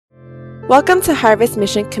Welcome to Harvest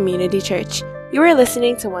Mission Community Church. You are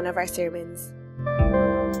listening to one of our sermons.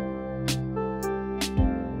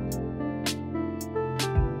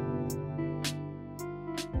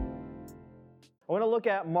 I want to look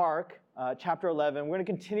at Mark chapter 11. We're going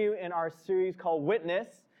to continue in our series called Witness,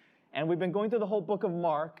 and we've been going through the whole book of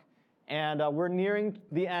Mark, and we're nearing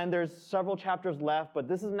the end. There's several chapters left, but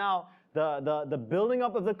this is now the building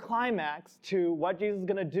up of the climax to what Jesus is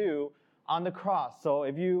going to do on the cross. So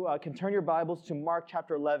if you can turn your Bibles to Mark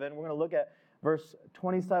chapter 11, we're going to look at verse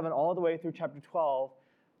 27 all the way through chapter 12,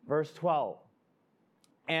 verse 12.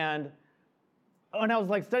 And when I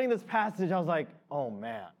was studying this passage, I was like, oh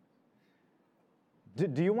man.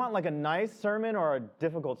 Do you want a nice sermon or a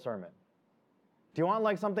difficult sermon? Do you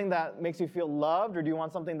want something that makes you feel loved, or do you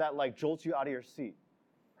want something that jolts you out of your seat?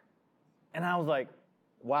 And I was like,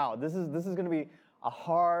 wow, this is going to be a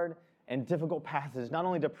hard and difficult passage, not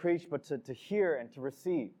only to preach, but to hear and to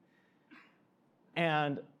receive.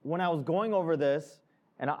 And when I was going over this,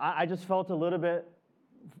 and I just felt a little bit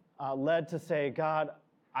led to say, God,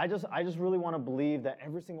 I just really want to believe that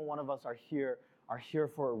every single one of us are here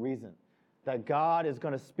for a reason. That God is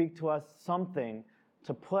going to speak to us something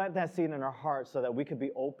to plant that seed in our hearts so that we could be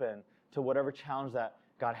open to whatever challenge that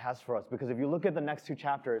God has for us. Because if you look at the next two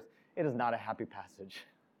chapters, it is not a happy passage.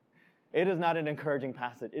 It is not an encouraging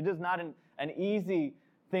passage. It is not an easy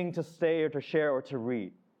thing to say or to share or to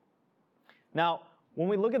read. Now, when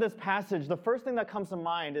we look at this passage, the first thing that comes to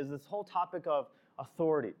mind is this whole topic of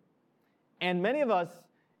authority. And many of us,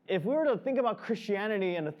 if we were to think about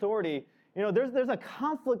Christianity and authority, there's a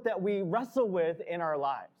conflict that we wrestle with in our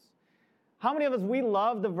lives. How many of us, we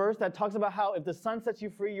love the verse that talks about how if the Son sets you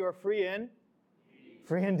free, you are free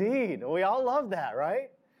Free indeed. We all love that, right?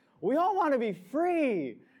 We all want to be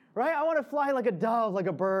free. Right? I want to fly like a dove, like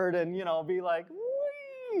a bird, and, be like,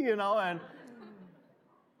 whee, and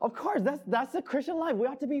of course, that's the Christian life. We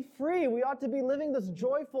ought to be free. We ought to be living this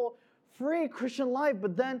joyful, free Christian life,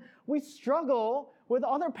 but then we struggle with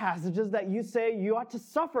other passages that you say you ought to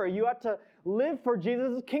suffer. You ought to live for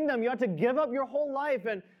Jesus' kingdom. You ought to give up your whole life,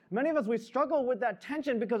 and many of us, we struggle with that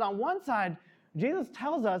tension because on one side, Jesus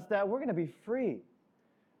tells us that we're going to be free.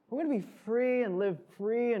 We're going to be free and live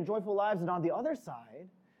free and joyful lives, and on the other side,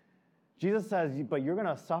 Jesus says, but you're going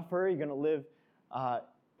to suffer, you're going to live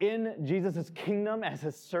in Jesus' kingdom as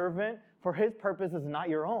his servant, for his purpose is not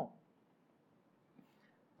your own.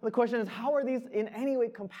 The question is, how are these in any way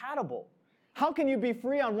compatible? How can you be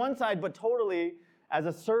free on one side, but totally as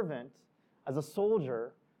a servant, as a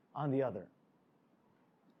soldier on the other?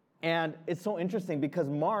 And it's so interesting because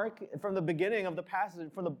Mark, from the beginning of the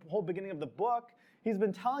passage, from the whole beginning of the book, he's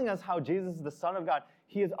been telling us how Jesus is the Son of God.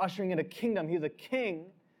 He is ushering in a kingdom. He's a king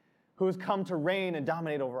who has come to reign and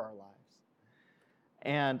dominate over our lives.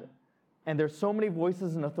 And there's so many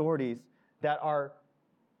voices and authorities that are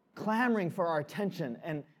clamoring for our attention.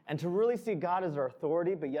 And to really see God as our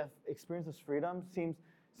authority, but yet experience this freedom seems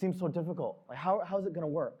so difficult. How is it going to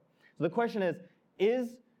work? So the question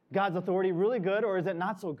is God's authority really good, or is it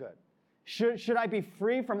not so good? Should I be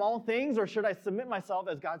free from all things, or should I submit myself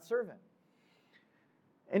as God's servant?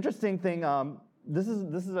 Interesting thing, This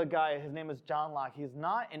is a guy, his name is John Locke. He's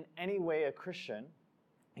not in any way a Christian.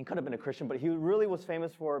 He could have been a Christian, but he really was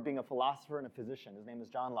famous for being a philosopher and a physician. His name is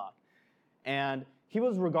John Locke. And he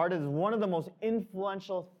was regarded as one of the most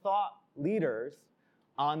influential thought leaders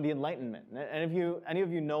on the Enlightenment. And if any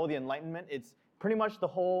of you know the Enlightenment, it's pretty much the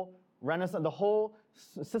whole Renaissance, the whole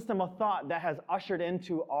system of thought that has ushered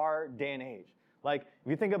into our day and age. If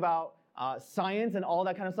you think about science and all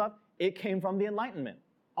that kind of stuff, it came from the Enlightenment.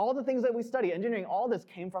 All the things that we study, engineering, all this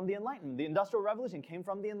came from the Enlightenment. The Industrial Revolution came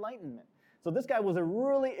from the Enlightenment. So this guy was a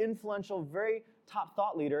really influential, very top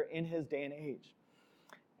thought leader in his day and age.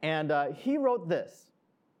 And he wrote this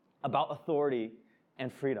about authority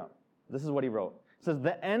and freedom. This is what he wrote. It says,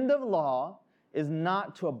 the end of law is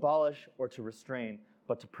not to abolish or to restrain,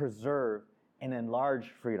 but to preserve and enlarge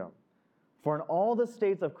freedom. For in all the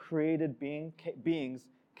states of created beings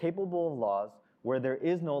capable of laws, where there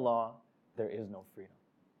is no law, there is no freedom.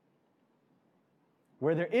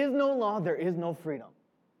 Where there is no law, there is no freedom.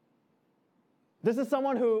 This is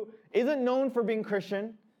someone who isn't known for being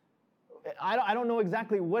Christian. I don't know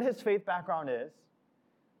exactly what his faith background is.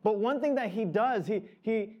 But one thing that he does,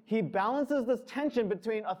 he balances this tension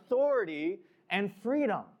between authority and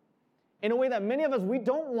freedom in a way that many of us, we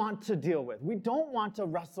don't want to deal with. We don't want to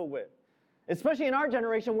wrestle with. Especially in our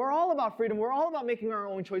generation, we're all about freedom. We're all about making our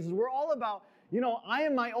own choices. We're all about, I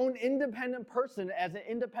am my own independent person. As an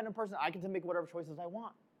independent person, I get to make whatever choices I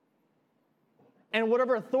want. And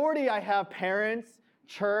whatever authority I have, parents,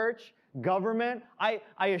 church, government. I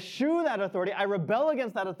eschew that authority. I rebel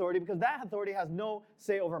against that authority because that authority has no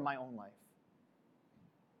say over my own life.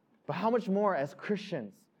 But how much more as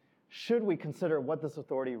Christians should we consider what this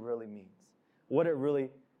authority really means, what it really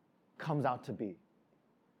comes out to be?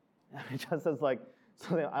 It just as like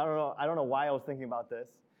something, I don't know why I was thinking about this,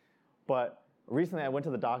 but recently I went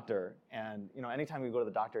to the doctor, and anytime we go to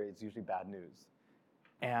the doctor, it's usually bad news.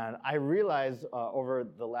 And I realized over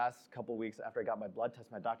the last couple weeks after I got my blood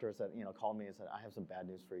test, my doctor said, called me and said, I have some bad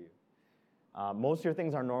news for you. Most of your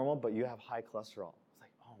things are normal, but you have high cholesterol. It's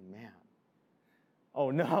like, oh man,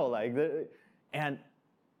 oh no, and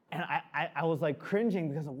I was like cringing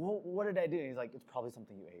because of, what did I do? And he's like, it's probably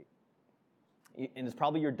something you ate, and it's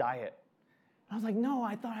probably your diet. And I was like, no,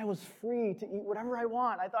 I thought I was free to eat whatever I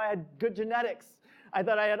want. I thought I had good genetics. I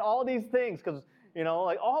thought I had all these things because,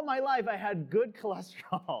 all my life I had good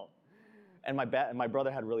cholesterol. And my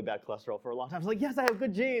brother had really bad cholesterol for a long time. I was like, yes, I have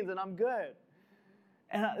good genes and I'm good.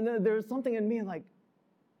 And there was something in me like,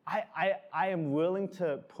 I am willing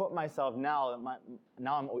to put myself now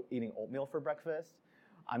I'm eating oatmeal for breakfast.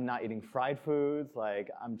 I'm not eating fried foods. Like,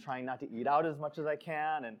 I'm trying not to eat out as much as I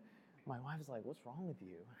can. And my wife is like, what's wrong with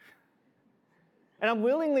you? And I'm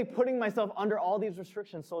willingly putting myself under all these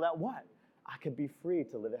restrictions so that what? I could be free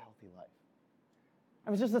to live a healthy life. It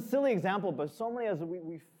was just a silly example, but so many of us,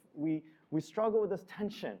 we struggle with this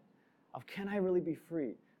tension of, can I really be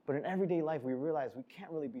free? But in everyday life, we realize we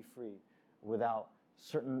can't really be free without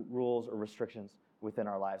certain rules or restrictions within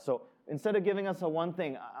our lives. So instead of giving us a one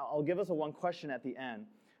thing, I'll give us a one question at the end.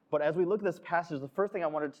 But as we look at this passage, the first thing I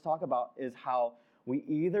wanted to talk about is how we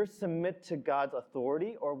either submit to God's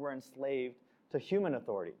authority or we're enslaved to human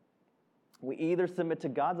authority. We either submit to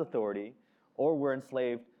God's authority or we're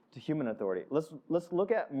enslaved to human authority. Let's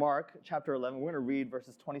look at Mark chapter 11. We're going to read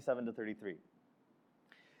verses 27 to 33. It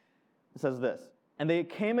says this, and they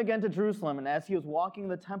came again to Jerusalem, and as he was walking in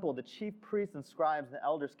the temple, the chief priests and scribes and the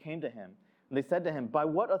elders came to him. And they said to him, by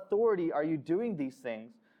what authority are you doing these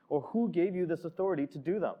things, or who gave you this authority to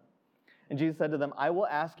do them? And Jesus said to them, I will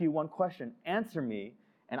ask you one question. Answer me,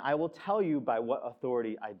 and I will tell you by what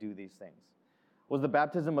authority I do these things. Was the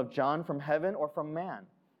baptism of John from heaven or from man?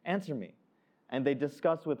 Answer me. And they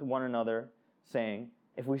discussed with one another, saying,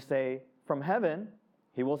 if we say, from heaven,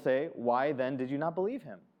 he will say, why then did you not believe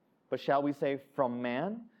him? But shall we say, from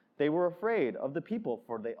man? They were afraid of the people,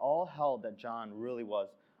 for they all held that John really was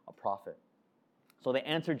a prophet. So they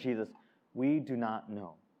answered Jesus, we do not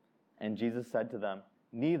know. And Jesus said to them,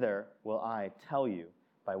 neither will I tell you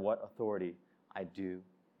by what authority I do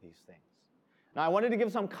these things. Now I wanted to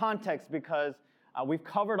give some context because we've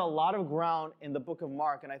covered a lot of ground in the book of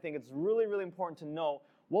Mark, and I think it's really, really important to know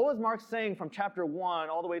what was Mark saying from chapter 1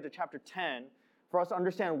 all the way to chapter 10 for us to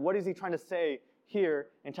understand what is he trying to say here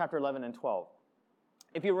in chapter 11 and 12.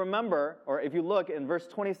 If you remember, or if you look in verse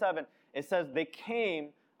 27, it says they came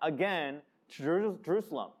again to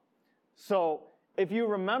Jerusalem. So if you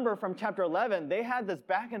remember from chapter 11, they had this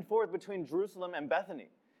back and forth between Jerusalem and Bethany.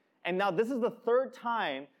 And now this is the third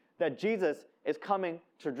time that Jesus is coming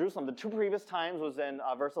to Jerusalem. The two previous times was in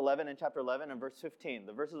verse 11 in chapter 11 and verse 15.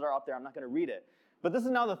 The verses are up there. I'm not going to read it. But this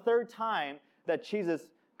is now the third time that Jesus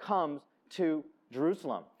comes to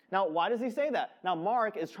Jerusalem. Now, why does he say that? Now,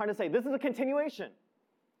 Mark is trying to say this is a continuation.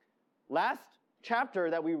 Last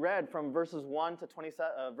chapter that we read from verses 1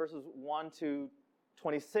 to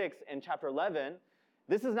 26 in chapter 11,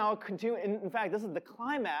 this is now a continuation. In fact, this is the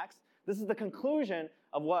climax. This is the conclusion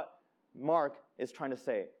of what Mark is trying to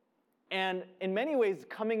say. And in many ways,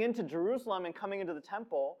 coming into Jerusalem and coming into the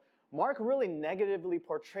temple, Mark really negatively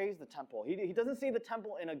portrays the temple. He doesn't see the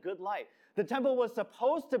temple in a good light. The temple was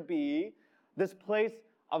supposed to be this place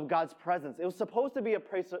of God's presence. It was supposed to be a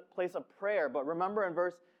place of prayer. But remember in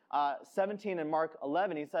verse 17 in Mark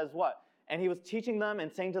 11, he says what? And he was teaching them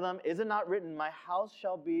and saying to them, is it not written, my house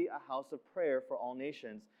shall be a house of prayer for all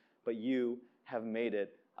nations, but you have made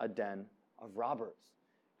it a den of robbers.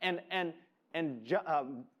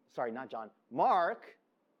 Mark,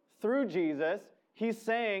 through Jesus, he's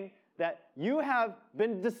saying that you have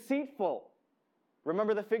been deceitful.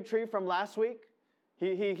 Remember the fig tree from last week?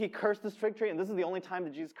 He cursed this fig tree, and this is the only time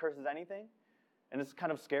that Jesus curses anything. And it's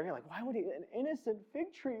kind of scary. Like, why would he? An innocent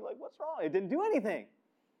fig tree, like, what's wrong? It didn't do anything.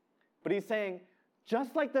 But he's saying,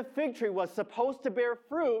 just like the fig tree was supposed to bear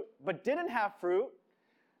fruit, but didn't have fruit,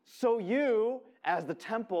 so you, as the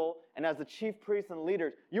temple and as the chief priests and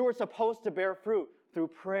leaders, you were supposed to bear fruit through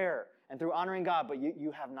prayer and through honoring God, but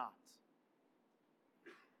you have not.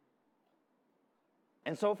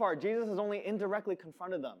 And so far, Jesus has only indirectly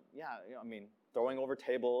confronted them. Yeah, I mean, throwing over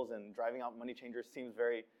tables and driving out money changers seems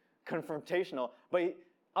very confrontational. But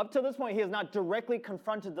Up to this point, he has not directly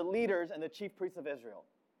confronted the leaders and the chief priests of Israel.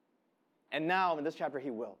 And now, in this chapter, he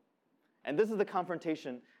will. And this is the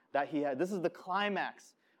confrontation that he had. This is the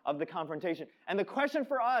climax of the confrontation. And the question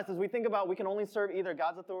for us, as we think about we can only serve either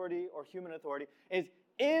God's authority or human authority, is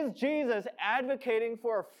Jesus advocating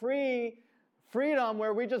for a freedom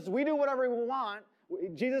where we do whatever we want?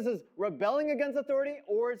 Jesus is rebelling against authority,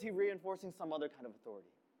 or is he reinforcing some other kind of authority?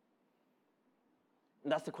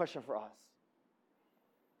 And that's the question for us.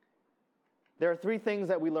 There are three things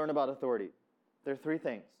that we learn about authority. There are three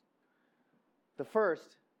things. The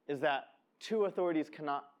first is that two authorities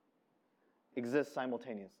cannot exist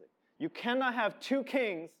simultaneously. You cannot have two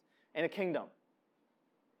kings in a kingdom.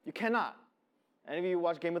 You cannot. Any of you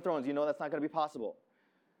watch Game of Thrones, you know that's not going to be possible.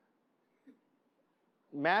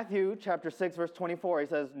 Matthew chapter 6, verse 24, he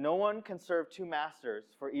says, "No one can serve two masters,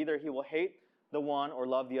 for either he will hate the one or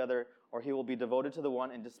love the other, or he will be devoted to the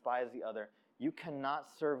one and despise the other. You cannot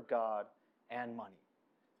serve God and money."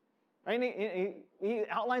 Right? He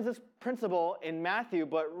outlines this principle in Matthew,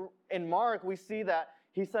 but in Mark, we see that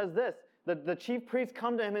he says this. The chief priests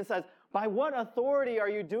come to him and says, "By what authority are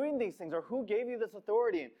you doing these things?" Or "Who gave you this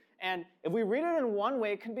authority?" And if we read it in one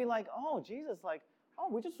way, it can be like, "Oh, Jesus, like, oh,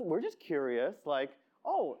 we're just curious. Like,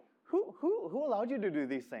 oh, who allowed you to do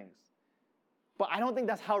these things?" But I don't think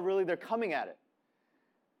that's how really they're coming at it.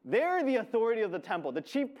 They're the authority of the temple. The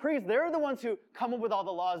chief priests, they're the ones who come up with all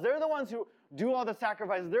the laws. They're the ones who do all the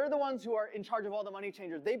sacrifices. They're the ones who are in charge of all the money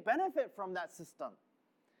changers. They benefit from that system.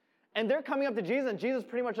 And they're coming up to Jesus, and Jesus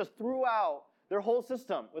pretty much just threw out their whole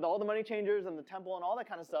system with all the money changers and the temple and all that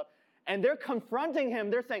kind of stuff. And they're confronting him.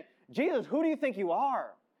 They're saying, "Jesus, who do you think you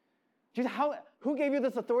are? Jesus, who gave you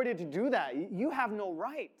this authority to do that? You have no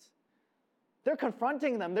right." They're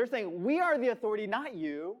confronting them. They're saying, "We are the authority, not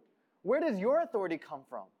you. Where does your authority come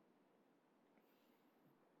from?"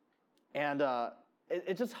 And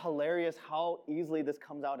it's just hilarious how easily this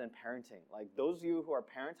comes out in parenting. Like, those of you who are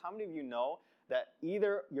parents, how many of you know that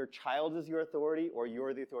either your child is your authority or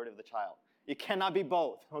you're the authority of the child? It cannot be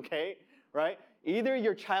both, okay? Right? Either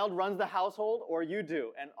your child runs the household or you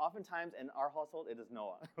do. And oftentimes in our household, it is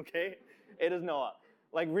Noah, okay? It is Noah.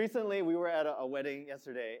 Like, recently, we were at a wedding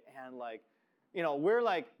yesterday, and like, you know, we're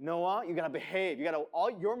like, "Noah, you gotta behave.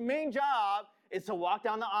 Your main job is to walk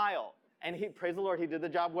down the aisle." And praise the Lord, he did the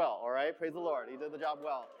job well, all right? Praise the Lord, he did the job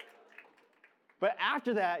well. But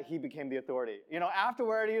after that, he became the authority. You know,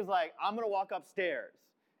 afterward, he was like, "I'm gonna walk upstairs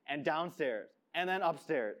and downstairs and then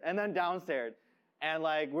upstairs and then downstairs." And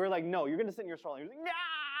like, we're like, "No, you're gonna sit in your stroller." He was like,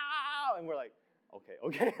 "No!" And we're like,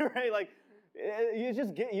 okay, right? Like, this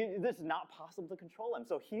is not possible to control him.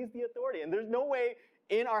 So he's the authority. And there's no way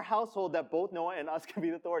in our household that both Noah and us can be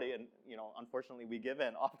the authority. And, you know, unfortunately, we give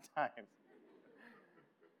in oftentimes.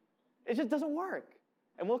 It just doesn't work.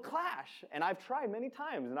 And we'll clash. And I've tried many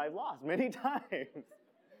times, and I've lost many times.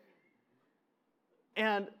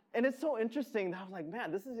 And it's so interesting that I was like,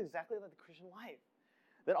 man, this is exactly like the Christian life.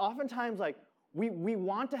 That oftentimes, like, we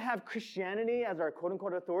want to have Christianity as our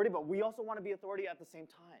quote-unquote authority, but we also want to be authority at the same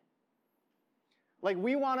time. Like,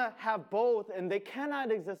 we want to have both, and they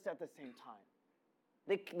cannot exist at the same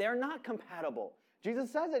time. They're not compatible.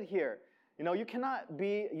 Jesus says it here. You know, you cannot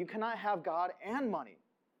have God and money.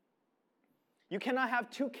 You cannot have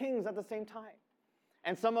two kings at the same time.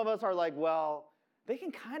 And some of us are like, well, they can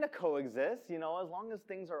kind of coexist, you know, as long as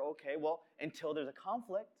things are okay. Well, until there's a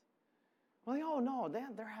conflict. Well, oh no,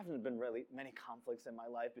 there haven't been really many conflicts in my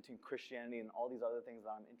life between Christianity and all these other things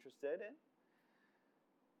that I'm interested in.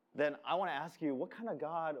 Then I want to ask you, what kind of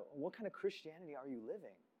God, what kind of Christianity are you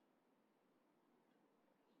living?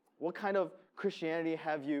 What kind of Christianity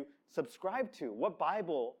have you subscribed to? What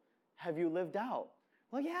Bible have you lived out?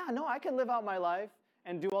 Well, yeah, no, I can live out my life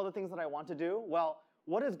and do all the things that I want to do. Well,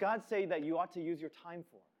 what does God say that you ought to use your time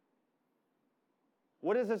for?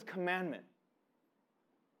 What is his commandment?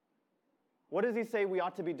 What does he say we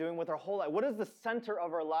ought to be doing with our whole life? What is the center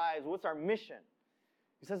of our lives? What's our mission?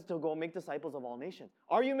 He says to go make disciples of all nations.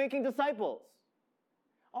 Are you making disciples?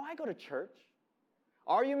 Oh, I go to church.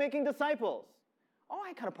 Are you making disciples? Oh,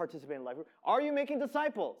 I kind of participate in life group. Are you making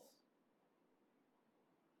disciples?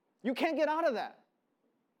 You can't get out of that.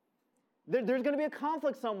 There's going to be a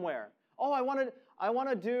conflict somewhere. Oh, I want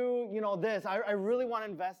to do, you know, this. I really want to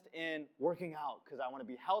invest in working out because I want to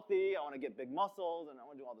be healthy. I want to get big muscles, and I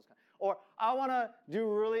want to do all this kind. Or I want to do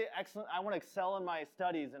really excellent. I want to excel in my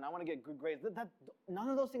studies, and I want to get good grades. None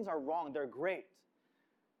of those things are wrong. They're great.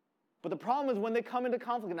 But the problem is when they come into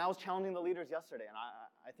conflict, and I was challenging the leaders yesterday, and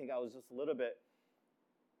I think I was just a little bit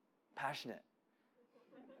passionate.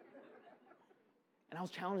 And I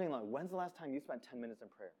was challenging, like, when's the last time you spent 10 minutes in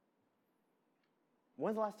prayer?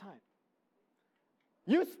 When's the last time?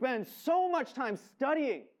 You spend so much time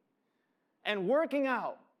studying and working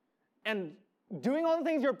out and doing all the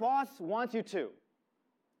things your boss wants you to.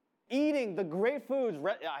 Eating the great foods.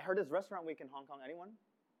 I heard it's restaurant week in Hong Kong. Anyone?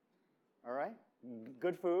 All right?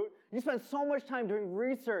 Good food. You spend so much time doing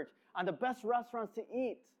research on the best restaurants to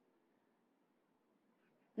eat.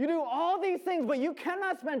 You do all these things, but you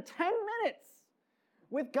cannot spend 10 minutes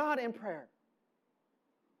with God in prayer.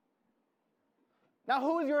 Now,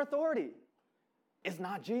 who is your authority? It's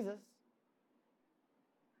not Jesus.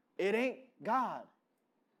 It ain't God.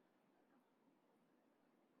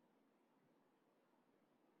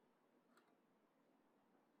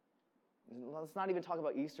 Let's not even talk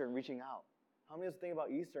about Easter and reaching out. How many of us think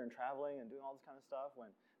about Easter and traveling and doing all this kind of stuff when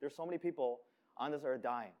there's so many people on this earth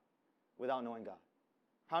dying without knowing God?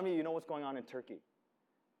 How many of you know what's going on in Turkey?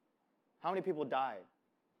 How many people died?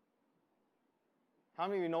 How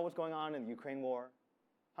many of you know what's going on in the Ukraine war?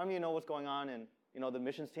 How many of you know what's going on in, the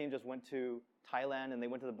missions team just went to Thailand and they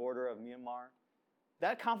went to the border of Myanmar?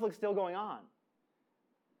 That conflict's still going on.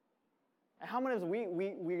 And how many of us,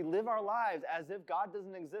 we live our lives as if God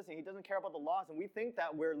doesn't exist and He doesn't care about the lost, and we think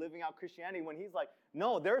that we're living out Christianity when He's like,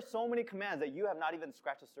 no, there are so many commands that you have not even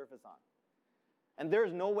scratched the surface on. And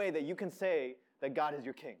there's no way that you can say that God is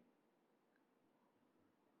your king.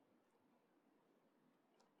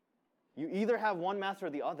 You either have one master or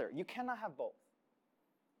the other. You cannot have both.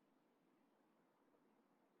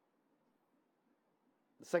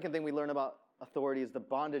 The second thing we learn about authority is the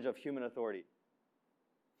bondage of human authority.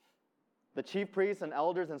 The chief priests and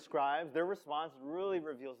elders and scribes, their response really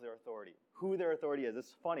reveals their authority, who their authority is.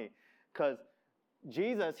 It's funny because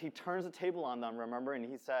Jesus, He turns the table on them, remember, and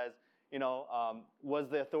He says, was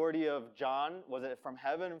the authority of John, was it from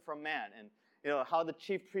heaven and from man? And how the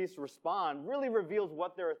chief priests respond really reveals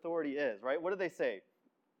what their authority is, right? What do they say?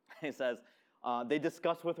 He says, they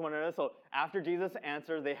discuss with one another. So after Jesus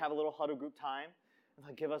answers, they have a little huddle group time. It's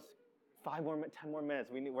like, give us 10 more minutes.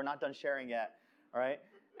 We're not done sharing yet, all right?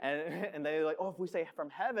 And they're like, if we say from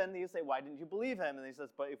heaven, you say, why didn't you believe him? And he says,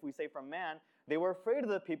 but if we say from man, they were afraid of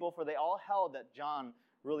the people, for they all held that John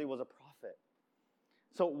really was a prophet.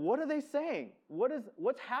 So what are they saying?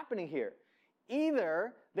 What's happening here?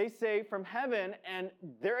 Either they say from heaven and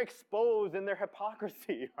they're exposed in their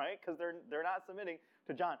hypocrisy, right? Because they're not submitting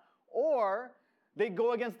to John. Or they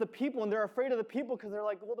go against the people and they're afraid of the people because they're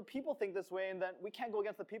like, well, the people think this way and then we can't go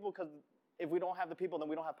against the people because if we don't have the people, then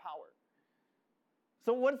we don't have power.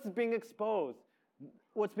 So what's being exposed?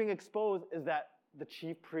 What's being exposed is that the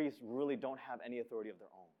chief priests really don't have any authority of their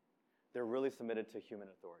own. They're really submitted to human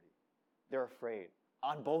authority. They're afraid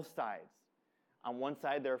on both sides. On one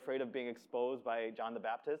side, they're afraid of being exposed by John the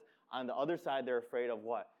Baptist. On the other side, they're afraid of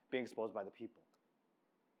what? Being exposed by the people.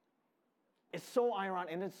 It's so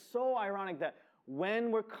ironic, and it's so ironic that when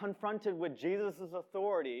we're confronted with Jesus'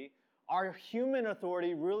 authority, our human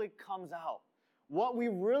authority really comes out. What we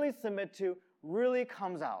really submit to really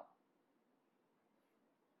comes out.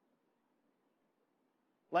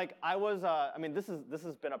 Like I was, this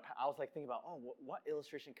has been I was like thinking about, what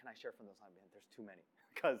illustration can I share from this? There's too many.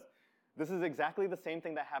 Because this is exactly the same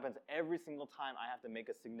thing that happens every single time I have to make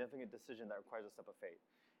a significant decision that requires a step of faith.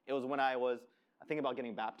 It was when I was thinking about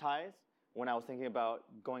getting baptized, when I was thinking about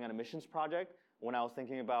going on a missions project, when I was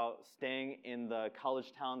thinking about staying in the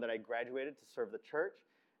college town that I graduated to serve the church,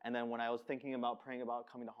 and then when I was thinking about praying about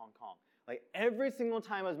coming to Hong Kong. Like every single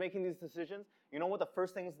time I was making these decisions, you know what the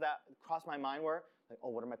first things that crossed my mind were? Like,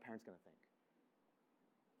 what are my parents going to think?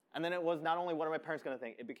 And then it was not only what are my parents going to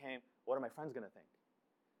think, it became, what are my friends going to think?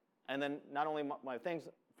 And then not only my friends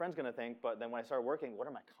going to think, but then when I started working, what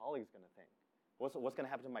are my colleagues going to think? What's going to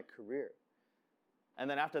happen to my career? And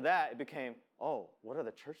then after that, it became, what are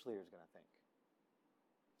the church leaders going to think?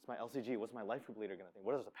 It's my LCG. What's my life group leader going to think?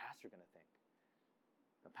 What is the pastor going to think?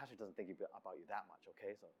 The pastor doesn't think about you that much,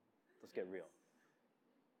 okay? So let's get real.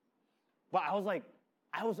 But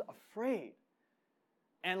I was afraid.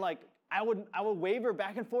 And I would waver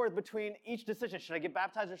back and forth between each decision. Should I get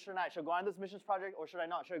baptized or should I not? Should I go on this missions project or should I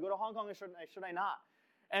not? Should I go to Hong Kong or should I not?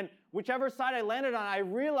 And whichever side I landed on, I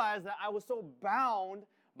realized that I was so bound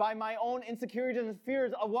by my own insecurities and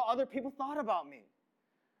fears of what other people thought about me.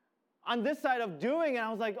 On this side of doing it, I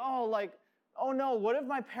was like, oh no, what if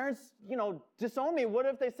my parents, disown me? What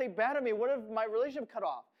if they say bad of me? What if my relationship cut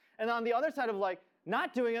off? And on the other side of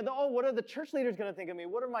not doing it, what are the church leaders going to think of me?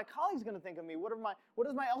 What are my colleagues going to think of me? What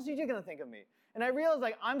is my LCG going to think of me? And I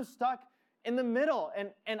realized I'm stuck in the middle.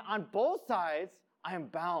 And on both sides, I am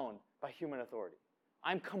bound by human authority.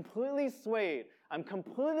 I'm completely swayed. I'm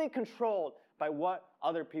completely controlled by what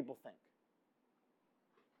other people think.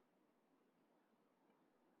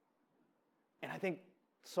 And I think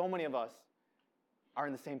so many of us are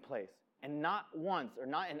in the same place. And not once or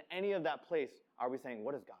not in any of that place are we saying,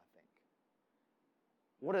 what does God think?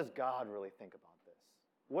 What does God really think about this?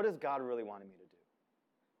 What does God really want me to do?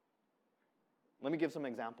 Let me give some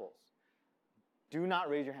examples. Do not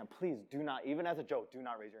raise your hand. Please do not, even as a joke, do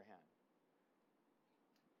not raise your hand.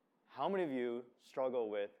 How many of you struggle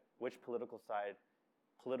with which political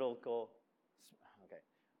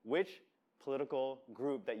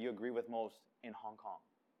group that you agree with most in Hong Kong?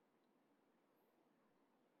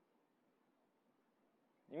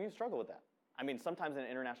 You struggle with that. I mean, sometimes in an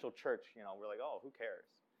international church, we're like, oh, who cares?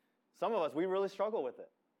 Some of us, we really struggle with it.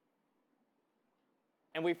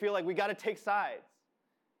 And we feel like we got to take sides.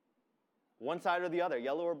 One side or the other,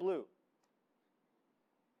 yellow or blue.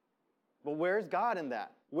 But where's God in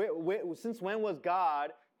that? Since when was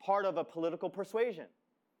God part of a political persuasion?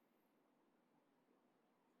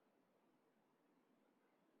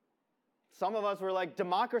 Some of us were like,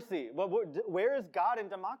 democracy. Where is God in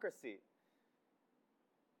democracy?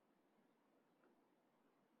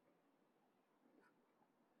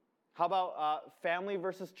 How about family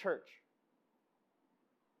versus church?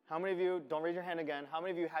 How many of you, don't raise your hand again, how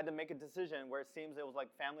many of you had to make a decision where it seems it was like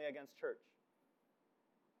family against church?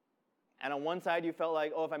 And on one side, you felt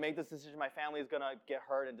like, oh, if I make this decision, my family is going to get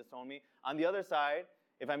hurt and disown me. On the other side,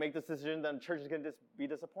 if I make this decision, then church is going to be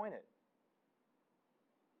disappointed.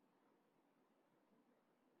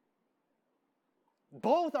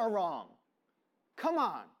 Both are wrong. Come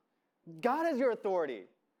on. God is your authority.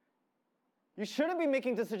 You shouldn't be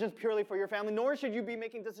making decisions purely for your family, nor should you be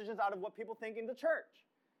making decisions out of what people think in the church.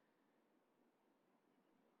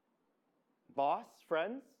 Boss,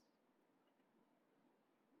 friends?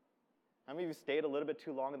 How many of you stayed a little bit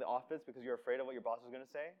too long in the office because you're afraid of what your boss is going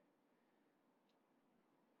to say?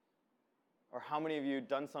 Or how many of you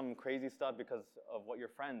done some crazy stuff because of what your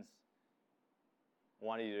friends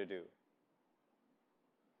wanted you to do?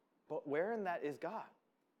 But where in that is God?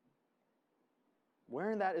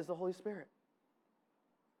 Where in that is the Holy Spirit?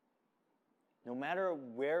 No matter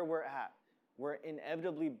where we're at, we're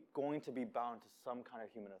inevitably going to be bound to some kind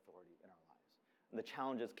of human authority in our lives. And the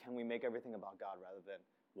challenge is, can we make everything about God rather than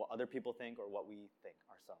what other people think or what we think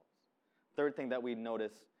ourselves? Third thing that we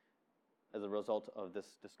notice as a result of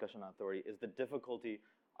this discussion on authority is the difficulty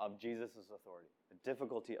of Jesus' authority. The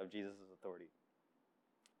difficulty of Jesus' authority.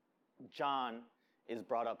 John is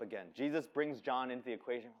brought up again. Jesus brings John into the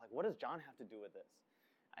equation. We're like, what does John have to do with this?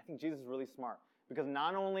 I think Jesus is really smart because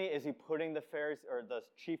not only is he putting the Pharisees or the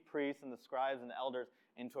chief priests and the scribes and the elders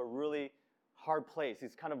into a really hard place.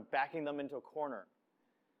 He's kind of backing them into a corner.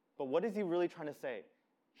 But what is he really trying to say?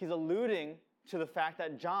 He's alluding to the fact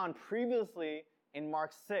that John previously in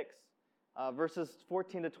Mark 6, verses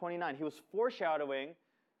 14 to 29, he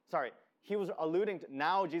was alluding to,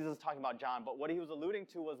 now Jesus is talking about John, but what he was alluding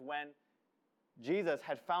to was when Jesus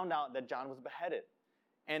had found out that John was beheaded.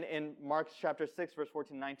 And in Mark chapter 6, verse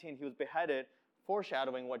 14 to 19, he was beheaded,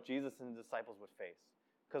 foreshadowing what Jesus and his disciples would face.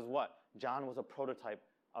 Because what? John was a prototype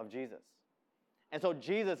of Jesus. And so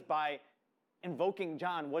Jesus, by invoking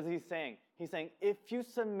John, what is he saying? He's saying, if you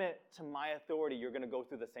submit to my authority, you're going to go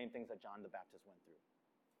through the same things that John the Baptist went through.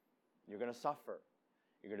 You're going to suffer.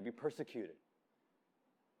 You're going to be persecuted.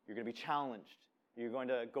 You're going to be challenged. You're going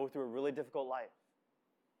to go through a really difficult life.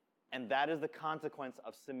 And that is the consequence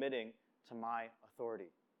of submitting to my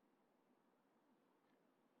authority.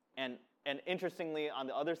 And interestingly, on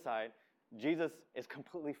the other side, Jesus is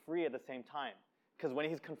completely free at the same time. Because when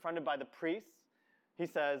he's confronted by the priests, he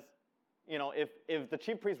says, if the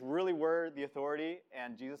chief priests really were the authority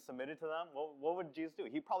and Jesus submitted to them, what would Jesus do?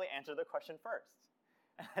 He'd probably answer the question first.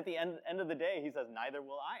 And at the end of the day, he says, neither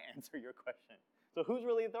will I answer your question. So who's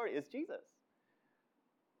really authority? It's Jesus.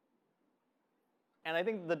 And I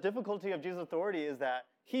think the difficulty of Jesus' authority is that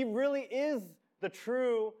he really is the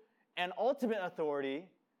true and ultimate authority,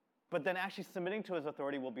 but then actually submitting to his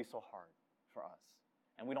authority will be so hard for us.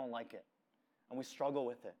 And we don't like it. And we struggle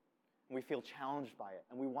with it. And we feel challenged by it.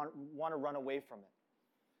 And we want to run away from it.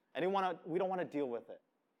 And we don't want to deal with it.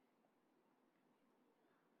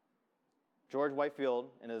 George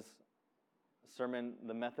Whitefield, in his sermon,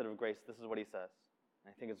 The Method of Grace, this is what he says.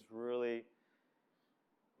 And I think it's really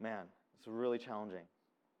challenging.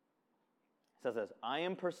 It says this, I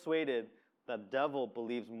am persuaded the devil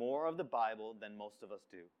believes more of the Bible than most of us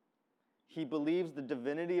do. He believes the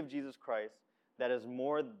divinity of Jesus Christ that is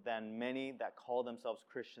more than many that call themselves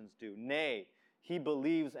Christians do. Nay, he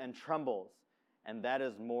believes and trembles, and that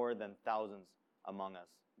is more than thousands among us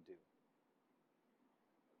do.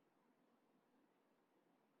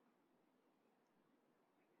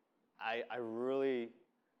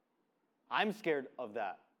 I'm scared of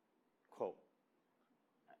that quote.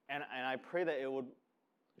 And I pray that it would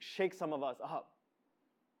shake some of us up.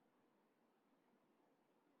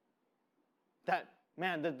 That,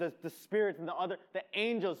 man, the spirits and the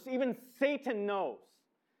angels, even Satan knows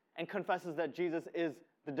and confesses that Jesus is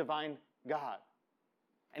the divine God.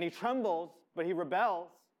 And he trembles, but he rebels.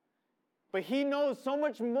 But he knows so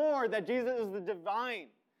much more that Jesus is the divine.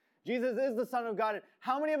 Jesus is the Son of God. And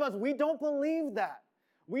how many of us, we don't believe that?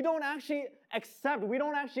 We don't actually accept, we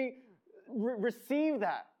don't actually receive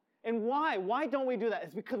that. And why? Why don't we do that?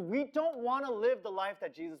 It's because we don't want to live the life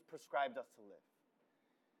that Jesus prescribed us to live.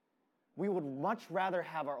 We would much rather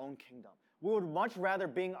have our own kingdom. We would much rather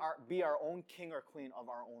be our own king or queen of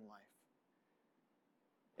our own life.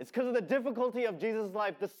 It's because of the difficulty of Jesus'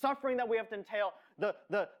 life, the suffering that we have to entail,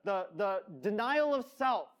 the denial of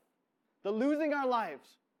self, the losing our lives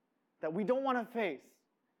that we don't want to face,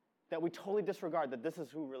 that we totally disregard that this is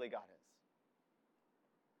who really God is.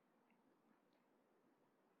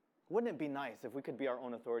 Wouldn't it be nice if we could be our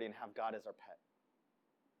own authority and have God as our pet?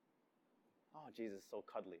 Oh, Jesus, so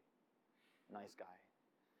cuddly. Nice guy.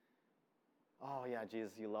 Oh, yeah,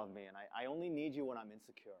 Jesus, you love me, and I only need you when I'm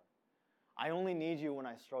insecure. I only need you when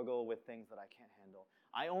I struggle with things that I can't handle.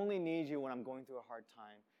 I only need you when I'm going through a hard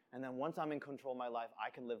time. And then once I'm in control of my life, I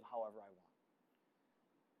can live however I want.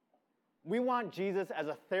 We want Jesus as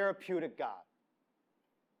a therapeutic God.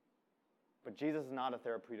 But Jesus is not a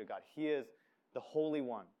therapeutic God. He is the Holy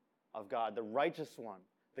One of God, the righteous one,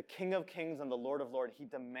 the King of Kings and the Lord of Lords. He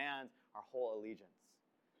demands our whole allegiance.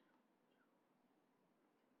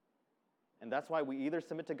 And that's why we either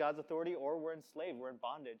submit to God's authority or we're enslaved, we're in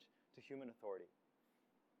bondage to human authority.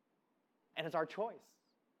 And it's our choice.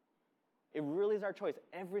 It really is our choice.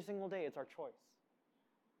 Every single day, it's our choice.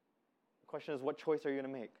 The question is, what choice are you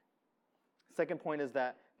going to make? Second point is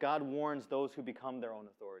that God warns those who become their own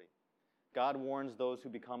authority. God warns those who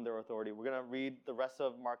become their authority. We're going to read the rest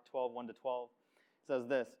of Mark 12, 1 to 12. It says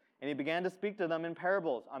this, "And he began to speak to them in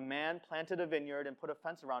parables. A man planted a vineyard and put a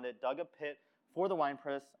fence around it, dug a pit for the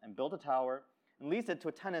winepress, and built a tower, and leased it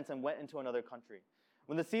to tenants and went into another country.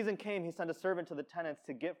 When the season came, he sent a servant to the tenants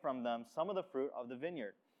to get from them some of the fruit of the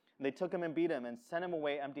vineyard. And they took him and beat him and sent him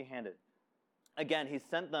away empty-handed. Again, he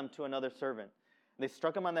sent them to another servant. And they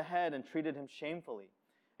struck him on the head and treated him shamefully.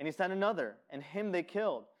 And he sent another, and him they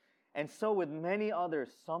killed. And so with many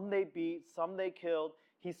others, some they beat, some they killed.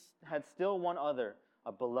 He had still one other,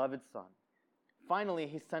 a beloved son. Finally,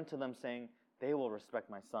 he sent to them, saying, 'They will respect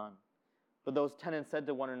my son.' But those tenants said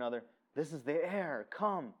to one another, 'This is the heir.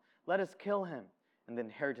 Come, let us kill him, and the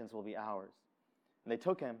inheritance will be ours.' And they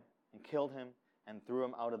took him and killed him and threw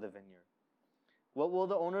him out of the vineyard. What will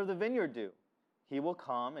the owner of the vineyard do? He will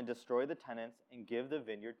come and destroy the tenants and give the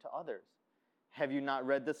vineyard to others. Have you not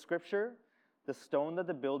read the scripture? The stone that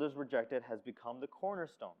the builders rejected has become the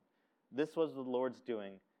cornerstone. This was the Lord's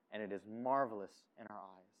doing, and it is marvelous in our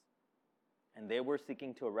eyes." And they were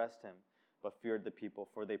seeking to arrest him, but feared the people,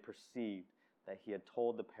 for they perceived that he had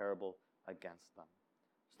told the parable against them.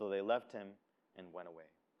 So they left him and went away.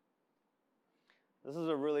 This is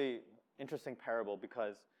a really interesting parable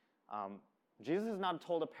because Jesus has not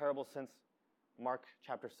told a parable since Mark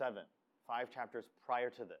chapter 7, 5 chapters prior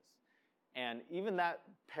to this. And even that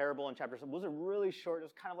parable in chapter 7 was really short. It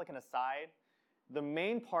was kind of like an aside. The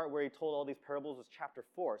main part where he told all these parables was chapter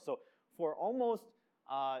 4. So for almost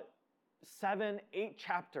 7, 8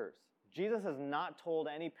 chapters, Jesus has not told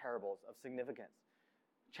any parables of significance.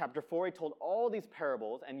 Chapter 4, he told all these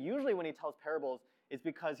parables, and usually when he tells parables, it's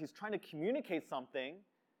because he's trying to communicate something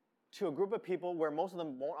to a group of people where most of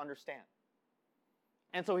them won't understand.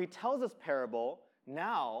 And so he tells this parable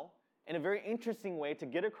now in a very interesting way to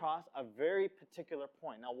get across a very particular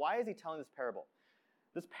point. Now, why is he telling this parable?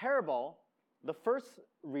 This parable, the first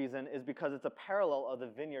reason is because it's a parallel of the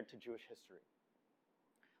vineyard to Jewish history.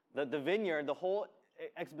 The vineyard, the whole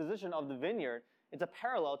exposition of the vineyard, it's a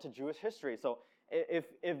parallel to Jewish history. So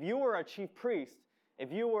if you were a chief priest,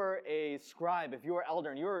 if you were a scribe, if you were elder,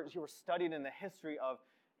 and you were studied in the history of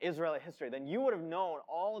Israelite history, then you would have known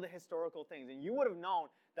all the historical things, and you would have known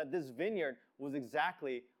that this vineyard was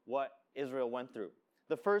exactly what Israel went through.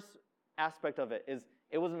 The first aspect of it is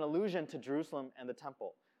it was an allusion to Jerusalem and the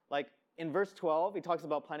temple. Like in verse 12, he talks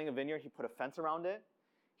about planting a vineyard. He put a fence around it.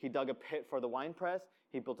 He dug a pit for the winepress.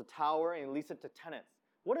 He built a tower, and he leased it to tenants.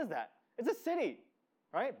 What is that? It's a city,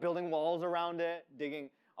 right? Building walls around it, digging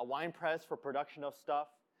a winepress for production of stuff,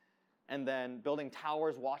 and then building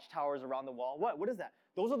towers, watchtowers around the wall. What is that?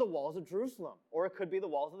 Those are the walls of Jerusalem, or it could be the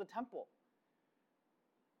walls of the temple.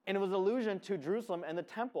 And it was an allusion to Jerusalem and the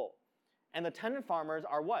temple. And the tenant farmers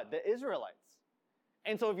are what? The Israelites.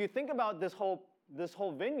 And so if you think about this whole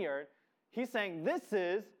vineyard, he's saying this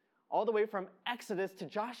is all the way from Exodus to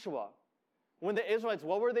Joshua. When the Israelites,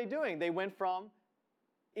 what were they doing? They went from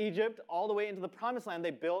Egypt all the way into the Promised Land.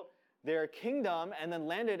 They built their kingdom and then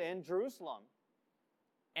landed in Jerusalem.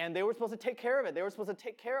 And they were supposed to take care of it. They were supposed to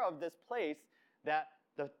take care of this place that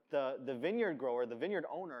the vineyard grower, the vineyard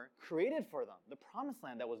owner, created for them, the Promised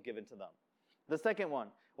Land that was given to them. The second one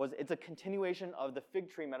was it's a continuation of the fig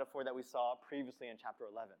tree metaphor that we saw previously in chapter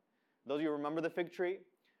 11. Those of you who remember the fig tree,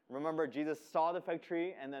 remember Jesus saw the fig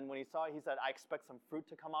tree, and then when he saw it, he said, I expect some fruit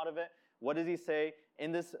to come out of it. What does he say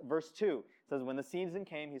in this verse 2? It says, when the season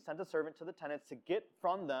came, he sent a servant to the tenants to get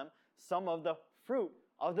from them some of the fruit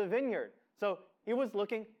of the vineyard. So he was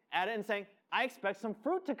looking at it and saying, I expect some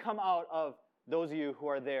fruit to come out of those of you who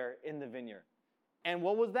are there in the vineyard. And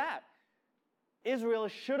what was that? Israel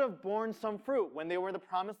should have borne some fruit. When they were in the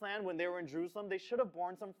Promised Land, when they were in Jerusalem, they should have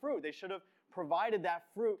borne some fruit. They should have provided that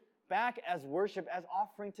fruit back as worship, as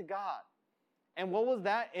offering to God. And what was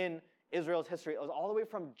that in Israel's history? It was all the way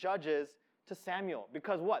from Judges to Samuel.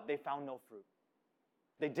 Because what? They found no fruit.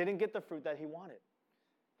 They didn't get the fruit that he wanted.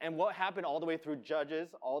 And what happened all the way through Judges,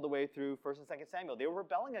 all the way through 1 and 2 Samuel? They were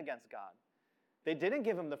rebelling against God. They didn't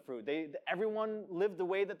give him the fruit. Everyone lived the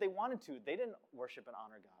way that they wanted to. They didn't worship and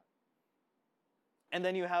honor God. And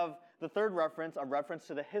then you have the third reference, a reference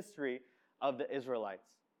to the history of the Israelites.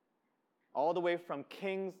 All the way from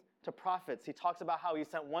kings to prophets. He talks about how he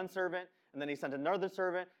sent one servant, and then he sent another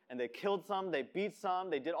servant, and they killed some, they beat some,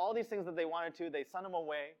 they did all these things that they wanted to, they sent them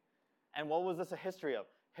away. And what was this a history of?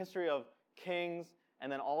 History of kings,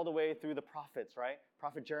 and then all the way through the prophets, right?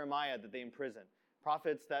 Prophet Jeremiah that they imprisoned.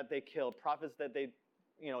 Prophets that they killed. Prophets that they,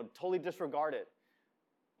 totally disregarded.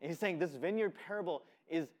 And he's saying this vineyard parable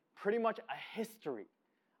is pretty much a history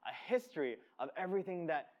of everything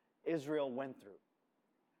that Israel went through.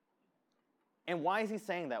 And why is he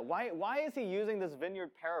saying that? Why is he using this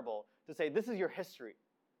vineyard parable to say this is your history?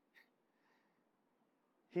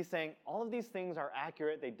 He's saying all of these things are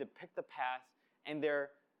accurate, they depict the past, and they're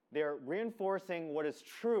reinforcing what is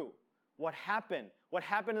true, what happened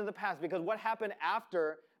in the past. Because what happened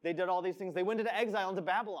after they did all these things? They went into exile into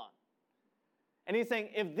Babylon. And he's saying,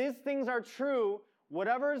 if these things are true,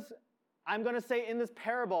 whatever's I'm going to say in this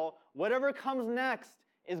parable, whatever comes next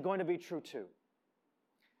is going to be true too.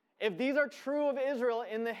 If these are true of Israel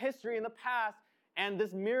in the history, in the past, and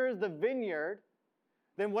this mirrors the vineyard,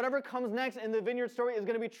 then whatever comes next in the vineyard story is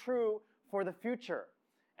going to be true for the future.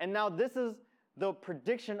 And now this is the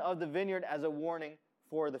prediction of the vineyard as a warning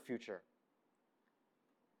for the future.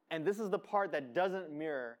 And this is the part that doesn't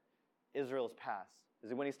mirror Israel's past,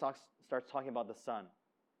 is when he starts talking about the son.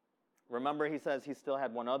 Remember, he says he still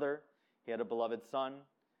had one other. He had a beloved son.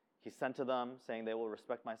 He sent to them, saying, they will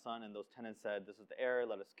respect my son. And those tenants said, this is the heir,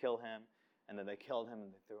 let us kill him. And then they killed him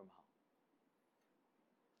and they threw him out.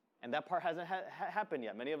 And that part hasn't happened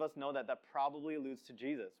yet. Many of us know that probably alludes to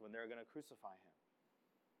Jesus when they're going to crucify him.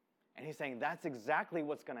 And he's saying that's exactly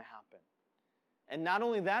what's going to happen. And not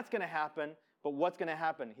only that's going to happen, but what's going to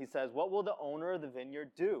happen? He says, what will the owner of the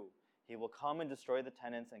vineyard do? He will come and destroy the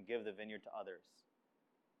tenants and give the vineyard to others.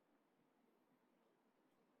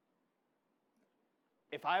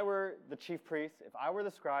 If I were the chief priests, if I were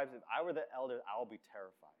the scribes, if I were the elders, I will be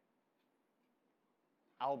terrified.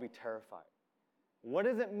 I will be terrified. What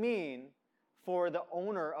does it mean for the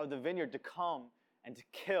owner of the vineyard to come and to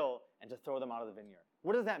kill and to throw them out of the vineyard?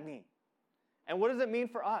 What does that mean? And what does it mean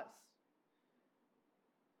for us?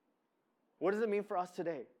 What does it mean for us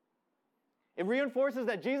today? It reinforces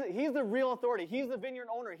that Jesus, he's the real authority. He's the vineyard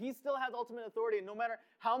owner. He still has ultimate authority. And no matter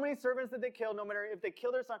how many servants that they kill, no matter if they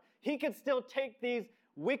kill their son, he could still take these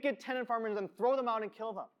wicked tenant farmers and throw them out and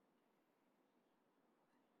kill them.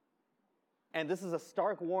 And this is a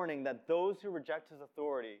stark warning that those who reject his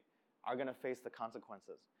authority are going to face the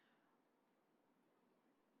consequences.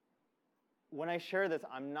 When I share this,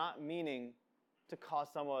 I'm not meaning to cause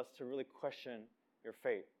some of us to really question your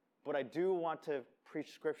faith. But I do want to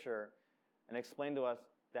preach Scripture and explain to us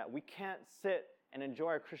that we can't sit and enjoy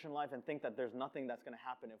our Christian life and think that there's nothing that's going to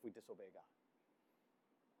happen if we disobey God.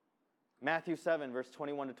 Matthew 7, verse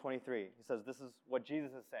 21 to 23, he says, this is what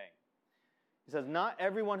Jesus is saying. He says, not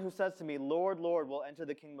everyone who says to me, Lord, Lord, will enter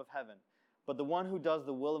the kingdom of heaven, but the one who does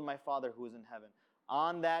the will of my Father who is in heaven.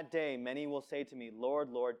 On that day, many will say to me,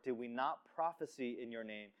 Lord, Lord, did we not prophesy in your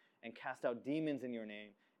name and cast out demons in your name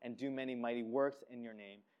and do many mighty works in your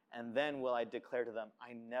name? And then will I declare to them,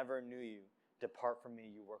 I never knew you. Depart from me,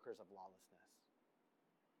 you workers of lawlessness.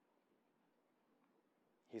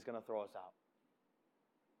 He's going to throw us out.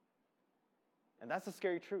 And that's a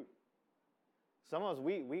scary truth. Some of us,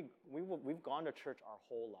 we've gone to church our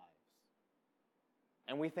whole lives.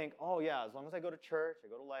 And we think, oh yeah, as long as I go to church, I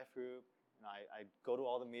go to life group, I go to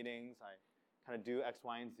all the meetings, kind of do X,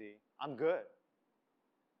 Y, and Z. I'm good.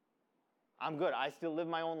 I'm good. I still live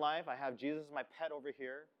my own life. I have Jesus as my pet over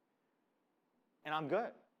here. And I'm good.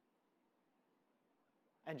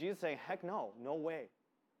 And Jesus is saying, heck no, no way.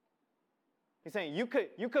 He's saying you could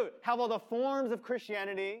have all the forms of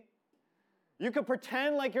Christianity. You could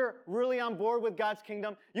pretend like you're really on board with God's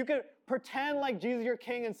kingdom. You could pretend like Jesus is your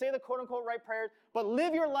king and say the quote-unquote right prayers, but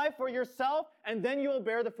live your life for yourself, and then you will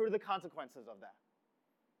bear the fruit of the consequences of that.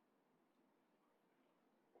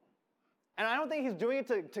 And I don't think he's doing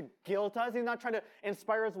it to guilt us. He's not trying to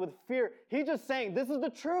inspire us with fear. He's just saying this is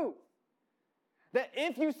the truth. That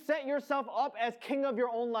if you set yourself up as king of your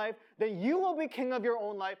own life, then you will be king of your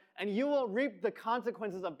own life, and you will reap the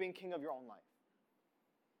consequences of being king of your own life.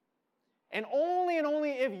 And only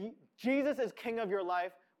if Jesus is king of your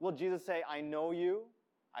life will Jesus say, I know you,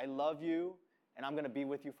 I love you, and I'm going to be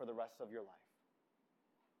with you for the rest of your life.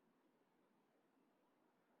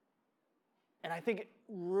 And I think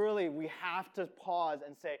really we have to pause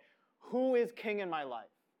and say, who is king in my life?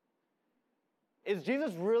 Is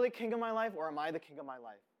Jesus really king of my life, or am I the king of my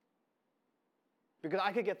life? Because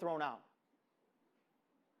I could get thrown out.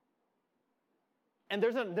 And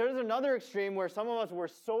there's another extreme where some of us, we're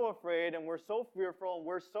so afraid and we're so fearful and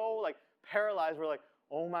we're so like paralyzed. We're like,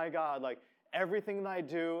 oh my God, like everything that I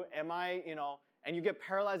do, and you get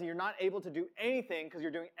paralyzed and you're not able to do anything because you're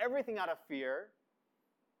doing everything out of fear.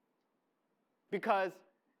 Because,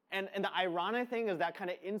 and the ironic thing is that kind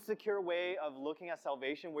of insecure way of looking at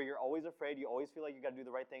salvation where you're always afraid, you always feel like you got to do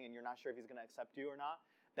the right thing and you're not sure if he's going to accept you or not.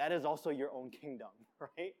 That is also your own kingdom,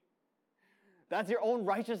 right? That's your own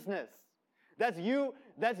righteousness. That's you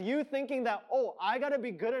thinking that, oh, I got to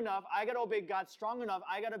be good enough, I got to obey God strong enough,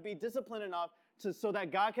 I got to be disciplined enough so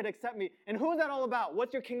that God can accept me. And who is that all about?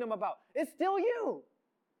 What's your kingdom about? It's still you.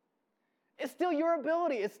 It's still your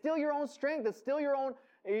ability. It's still your own strength. It's still your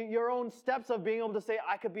own steps of being able to say,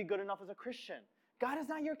 I could be good enough as a Christian. God is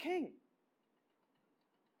not your king.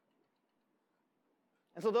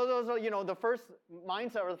 And so those are, the first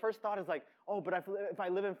mindset or the first thought is like, oh, but if I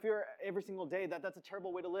live in fear every single day, that's a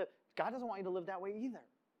terrible way to live. God doesn't want you to live that way either.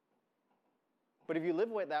 But if you live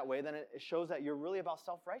that way, then it shows that you're really about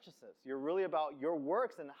self-righteousness. You're really about your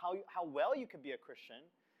works and how well you can be a Christian.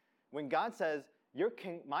 When God says,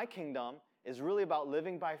 my kingdom is really about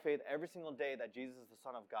living by faith every single day that Jesus is the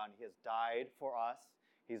Son of God. He has died for us.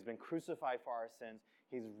 He's been crucified for our sins.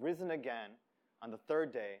 He's risen again on the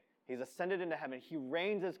third day. He's ascended into heaven. He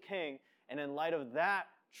reigns as king. And in light of that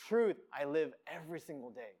truth, I live every single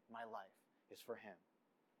day. My life is for him.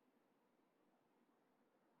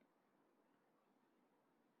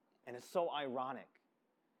 And it's so ironic.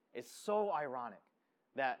 It's so ironic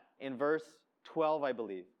that in verse 12, I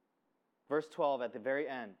believe, verse 12 at the very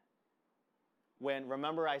end,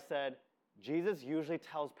 remember I said, Jesus usually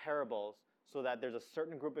tells parables so that there's a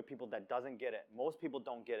certain group of people that doesn't get it. Most people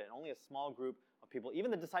don't get it. Only a small group of people, even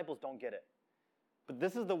the disciples, don't get it. But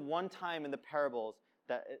this is the one time in the parables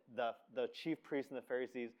that the chief priests and the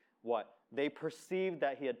Pharisees, they perceived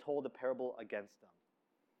that he had told the parable against them.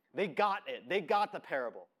 They got it. They got the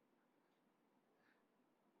parable.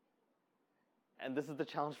 And this is the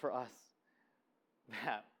challenge for us,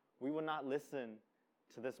 that we will not listen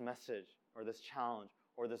to this message or this challenge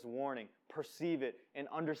or this warning, perceive it and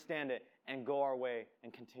understand it and go our way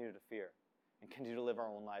and continue to fear and continue to live our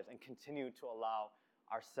own lives and continue to allow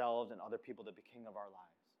ourselves and other people to be king of our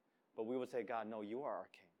lives. But we would say, God, no, you are our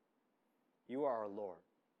king. You are our Lord.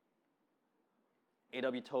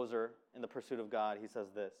 A.W. Tozer, in The Pursuit of God, he says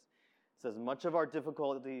this. He says, much of our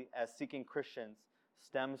difficulty as seeking Christians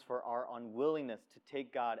stems from our unwillingness to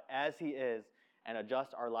take God as he is and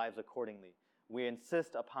adjust our lives accordingly. We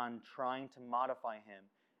insist upon trying to modify him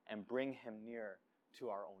and bring him near to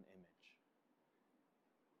our own image.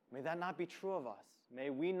 May that not be true of us. May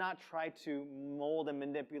we not try to mold and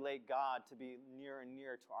manipulate God to be near and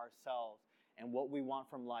near to ourselves and what we want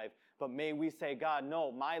from life. But may we say, God,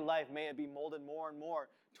 no, my life, may it be molded more and more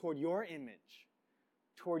toward your image,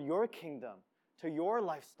 toward your kingdom, to your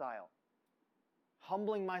lifestyle.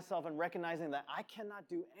 Humbling myself and recognizing that I cannot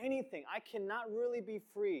do anything. I cannot really be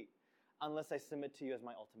free unless I submit to you as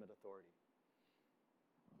my ultimate authority.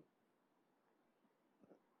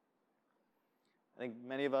 I think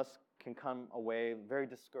many of us can come away very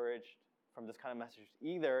discouraged from this kind of message.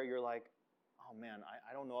 Either you're like, oh man,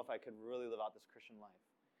 I don't know if I could really live out this Christian life.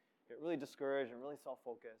 Get really discouraged and really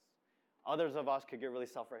self-focused. Others of us could get really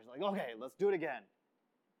self-righteous. Like, okay, let's do it again.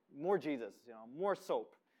 More Jesus, more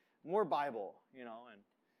soap, more Bible, and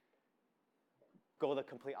go the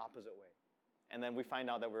complete opposite way. And then we find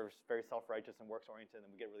out that we're very self-righteous and works-oriented,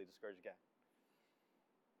 and we get really discouraged again.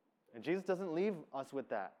 And Jesus doesn't leave us with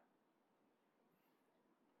that.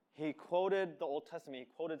 he quoted the Old Testament.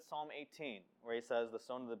 He quoted Psalm 18, where he says, the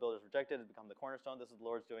stone of the builders rejected has become the cornerstone. This is the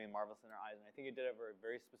Lord's doing, marvelous in our eyes. And I think he did it for a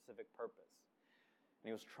very specific purpose. And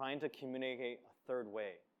he was trying to communicate a third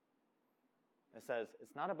way. It says,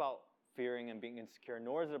 it's not about fearing and being insecure,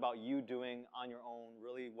 nor is it about you doing on your own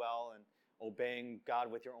really well and obeying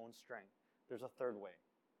God with your own strength. There's a third way.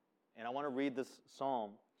 And I want to read this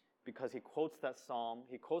psalm because he quotes that psalm.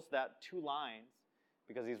 He quotes that 2 lines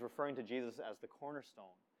because he's referring to Jesus as the cornerstone.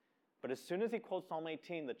 But as soon as he quotes Psalm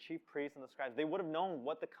 18, the chief priests and the scribes, they would have known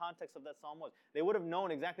what the context of that psalm was. They would have known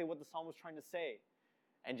exactly what the psalm was trying to say.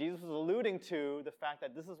 And Jesus was alluding to the fact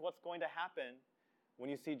that this is what's going to happen when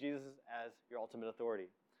you see Jesus as your ultimate authority.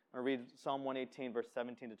 I'm going to read Psalm 118, verse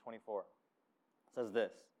 17 to 24. It says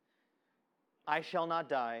this, I shall not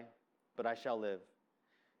die, but I shall live.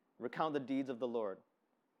 Recount the deeds of the Lord.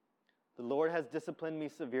 The Lord has disciplined me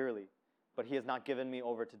severely, but he has not given me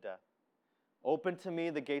over to death. Open to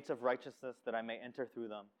me the gates of righteousness that I may enter through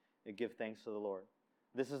them and give thanks to the Lord.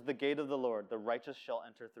 This is the gate of the Lord. The righteous shall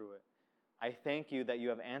enter through it. I thank you that you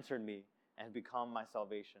have answered me and have become my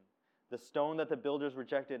salvation. The stone that the builders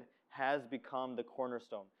rejected has become the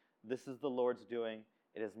cornerstone. This is the Lord's doing.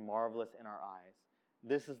 It is marvelous in our eyes.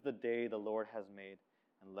 This is the day the Lord has made,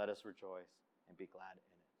 and let us rejoice and be glad in it.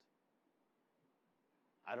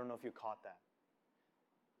 I don't know if you caught that.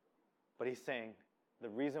 But he's saying the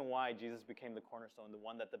reason why Jesus became the cornerstone, the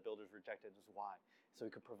one that the builders rejected, is why? So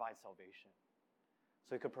he could provide salvation.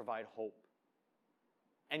 So he could provide hope.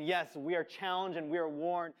 And yes, we are challenged and we are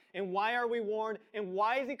warned. And why are we warned? And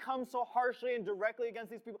why has he come so harshly and directly against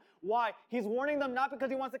these people? Why? He's warning them not because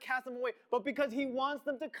he wants to cast them away, but because he wants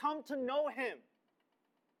them to come to know him.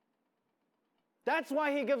 That's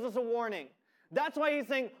why he gives us a warning. That's why he's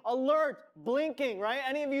saying alert, blinking, right?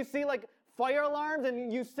 Any of you see like fire alarms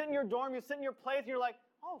and you sit in your dorm, you sit in your place, and you're like,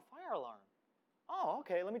 oh, fire alarm. Oh,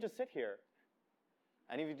 okay, let me just sit here.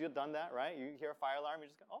 Any of you have done that, right? You hear a fire alarm, you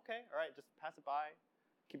just go, okay, all right, just pass it by.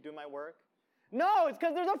 Keep doing my work. No, it's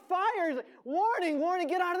because there's a fire. He's like, warning, warning,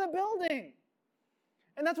 get out of the building.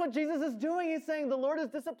 And that's what Jesus is doing. He's saying, the Lord has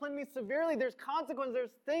disciplined me severely. There's consequences.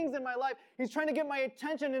 There's things in my life. He's trying to get my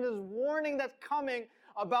attention, and his warning that's coming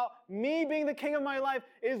about me being the king of my life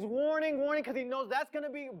is warning, because he knows that's going to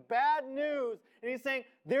be bad news. And he's saying,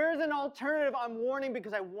 there is an alternative. I'm warning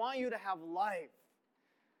because I want you to have life.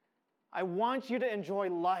 I want you to enjoy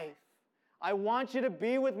life. I want you to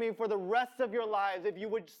be with me for the rest of your lives. If you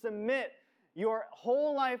would submit your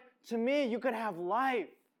whole life to me, you could have life.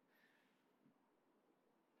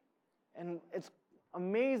 And it's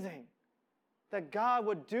amazing that God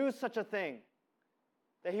would do such a thing,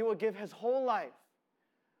 that he would give his whole life,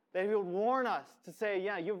 that he would warn us to say,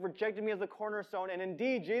 yeah, you've rejected me as the cornerstone. And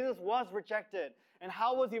indeed, Jesus was rejected. And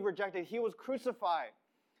how was he rejected? He was crucified.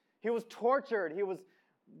 He was tortured. He was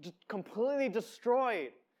completely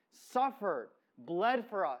destroyed, suffered, bled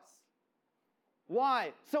for us.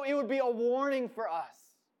 Why? So it would be a warning for us,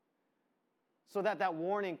 so that that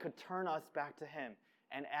warning could turn us back to him.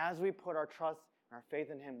 And as we put our trust and our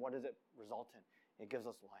faith in him, what does it result in? It gives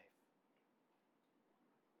us life.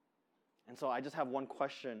 And so I just have one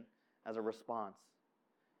question as a response,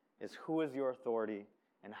 is who is your authority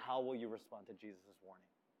and how will you respond to Jesus' warning?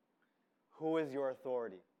 Who is your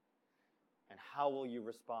authority and how will you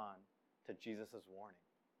respond to Jesus' warning?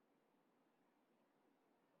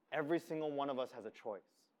 Every single one of us has a choice.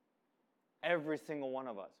 Every single one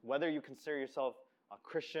of us, whether you consider yourself a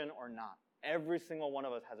Christian or not, every single one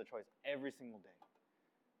of us has a choice every single day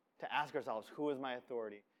to ask ourselves, who is my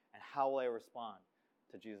authority and how will I respond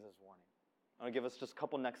to Jesus' warning? I'm going to give us just a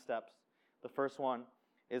couple next steps. The first one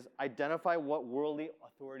is identify what worldly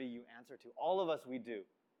authority you answer to. All of us, we do.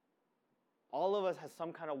 All of us has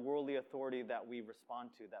some kind of worldly authority that we respond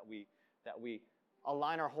to, that we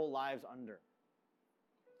align our whole lives under.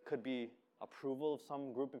 Could be approval of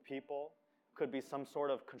some group of people. Could be some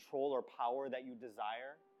sort of control or power that you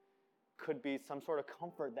desire. Could be some sort of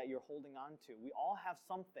comfort that you're holding on to. We all have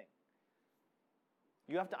something.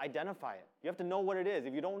 You have to identify it. You have to know what it is.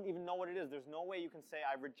 If you don't even know what it is, there's no way you can say,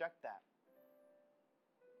 I reject that.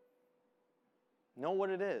 Know what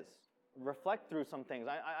it is. Reflect through some things.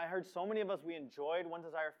 I heard so many of us, we enjoyed One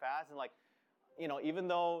Desire Fast, and like, you know, even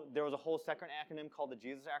though there was a whole second acronym called the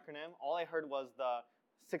Jesus acronym, all I heard was the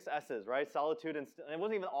 6 S's, right? Solitude and it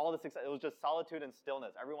wasn't even all the 6 S's. It was just solitude and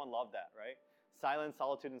stillness. Everyone loved that, right? Silence,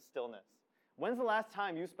 solitude, and stillness. When's the last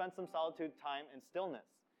time you spent some solitude time and stillness?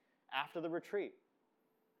 After the retreat.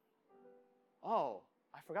 Oh,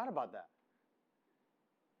 I forgot about that.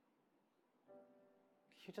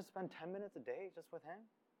 You just spend 10 minutes a day just with him?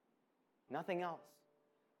 Nothing else.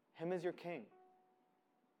 Him is your king.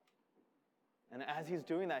 And as he's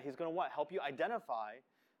doing that, he's going to what? Help you identify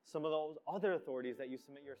some of those other authorities that you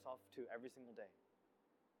submit yourself to every single day.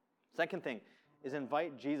 Second thing is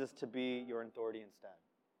invite Jesus to be your authority instead.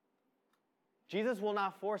 Jesus will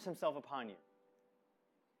not force himself upon you.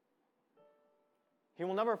 He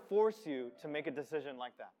will never force you to make a decision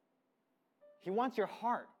like that. He wants your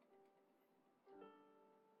heart.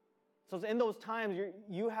 So in those times,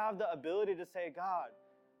 you have the ability to say, God,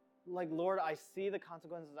 like, Lord, I see the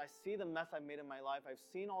consequences. I see the mess I've made in my life. I've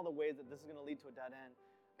seen all the ways that this is going to lead to a dead end.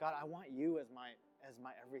 God, I want you as my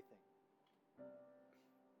everything.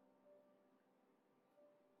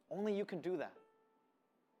 Only you can do that.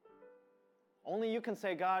 Only you can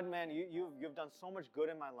say, God, man, you've done so much good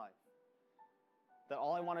in my life that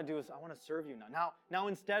all I want to do is I want to serve you now. Now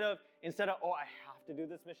instead of oh, I have to do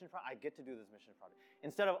this mission project, I get to do this mission project.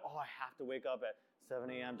 Instead of oh, I have to wake up at 7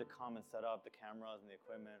 a.m. to come and set up the cameras and the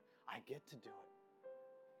equipment, I get to do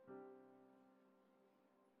it.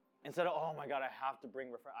 Instead of oh my God, I have to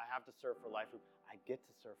serve for Life Group, I get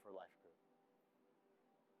to serve for Life Group.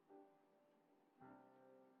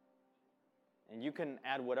 And you can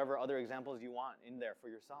add whatever other examples you want in there for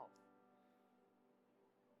yourself.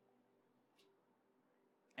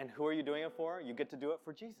 And who are you doing it for? You get to do it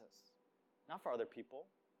for Jesus. Not for other people.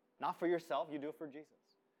 Not for yourself. You do it for Jesus.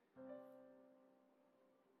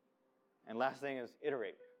 And last thing is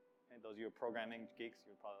iterate. And those of you who are programming geeks,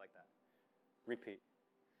 you would probably like that. Repeat.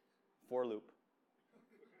 For loop.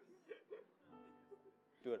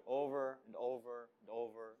 Do it over and over and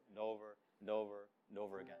over and over and over and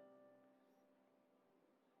over again.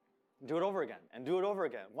 Do it over again and do it over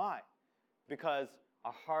again. Why? Because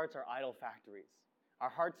our hearts are idol factories. Our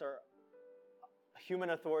hearts are human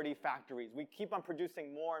authority factories. We keep on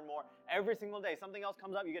producing more and more every single day. Something else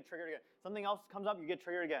comes up, you get triggered again. Something else comes up, you get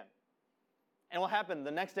triggered again. And what happened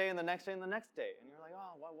the next day and the next day and the next day? And you're like,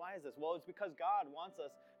 oh, why is this? Well, it's because God wants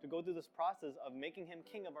us to go through this process of making him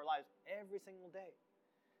king of our lives every single day.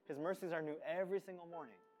 His mercies are new every single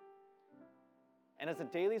morning. And it's a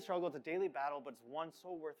daily struggle, it's a daily battle, but it's one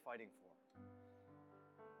so worth fighting for.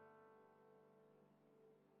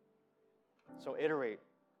 So iterate.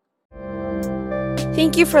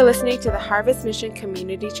 Thank you for listening to the Harvest Mission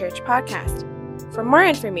Community Church podcast. For more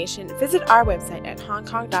information, visit our website at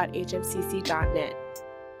hongkong.hmcc.net.